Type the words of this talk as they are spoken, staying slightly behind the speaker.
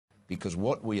because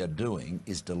what we are doing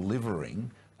is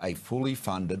delivering a fully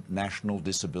funded national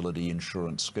disability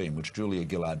insurance scheme, which Julia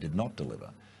Gillard did not deliver.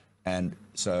 And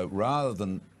so rather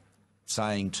than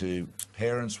saying to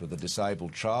parents with a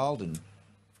disabled child in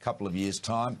a couple of years'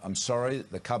 time, I'm sorry,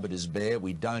 the cupboard is bare,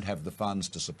 we don't have the funds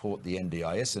to support the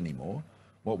NDIS anymore,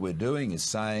 what we're doing is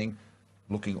saying,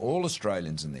 looking all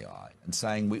Australians in the eye and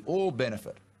saying we all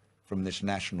benefit from this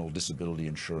national disability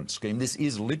insurance scheme. This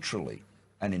is literally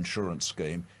an insurance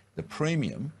scheme. The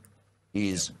premium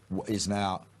is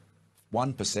now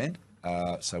 1%,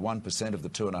 so 1% of the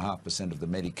 2.5% of the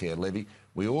Medicare levy.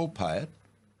 We all pay it,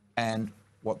 and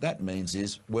what that means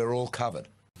is we're all covered.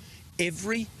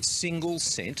 Every single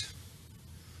cent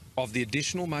of the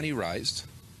additional money raised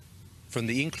from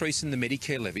the increase in the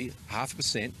Medicare levy,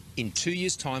 0.5%, in 2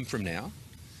 years' time from now,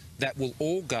 that will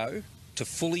all go to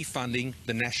fully funding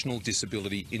the National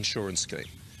Disability Insurance Scheme.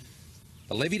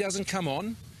 The levy doesn't come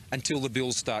on until the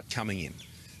bills start coming in.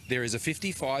 There is a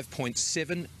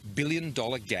 $55.7 billion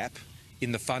gap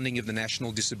in the funding of the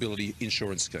National Disability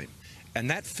Insurance Scheme, and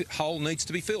that hole needs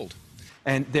to be filled.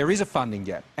 And there is a funding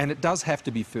gap, and it does have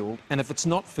to be filled, and if it's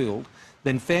not filled,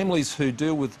 then families who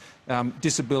deal with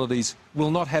disabilities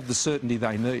will not have the certainty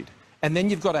they need. And then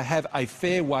you've got to have a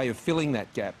fair way of filling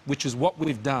that gap, which is what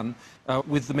we've done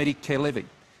with the Medicare levy.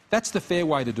 That's the fair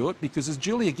way to do it, because as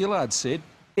Julia Gillard said,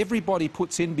 everybody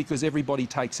puts in because everybody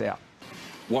takes out.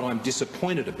 What I'm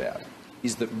disappointed about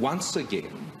is that once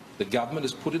again the government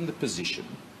is put in the position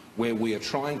where we are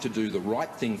trying to do the right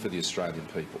thing for the Australian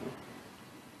people.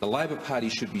 The Labor Party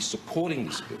should be supporting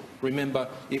this bill. Remember,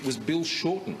 it was Bill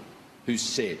Shorten who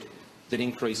said that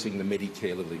increasing the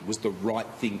Medicare levy was the right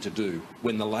thing to do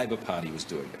when the Labor Party was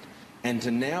doing it. And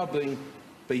to now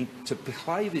to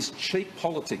play this cheap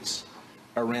politics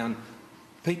around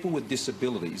people with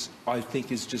disabilities, I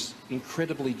think is just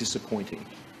incredibly disappointing.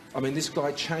 I mean, this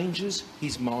guy changes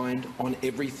his mind on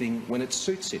everything when it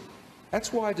suits him.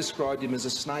 That's why I described him as a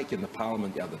snake in the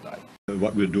Parliament the other day.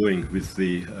 What we're doing with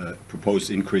the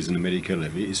proposed increase in the Medicare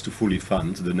levy is to fully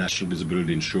fund the National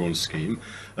Disability Insurance Scheme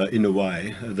in a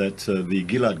way that the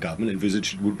Gillard government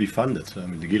envisaged would be funded. I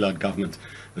mean, the Gillard government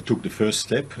took the first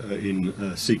step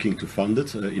in seeking to fund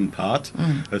it in part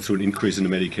through an increase in the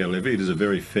Medicare levy. It is a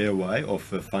very fair way of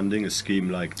funding a scheme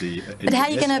like the NDIS. But how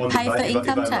are you going to pay for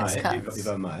income tax cuts? If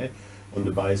I may, on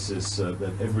the basis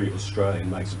that every Australian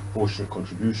makes a proportionate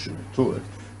contribution to it.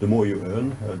 The more you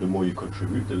earn, the more you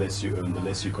contribute. The less you earn, the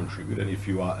less you contribute. And if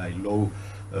you are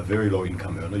a very low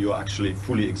income earner, you're actually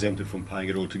fully exempted from paying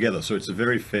it all together. So it's a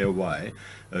very fair way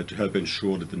to help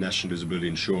ensure that the National Disability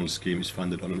Insurance Scheme is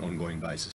funded on an ongoing basis.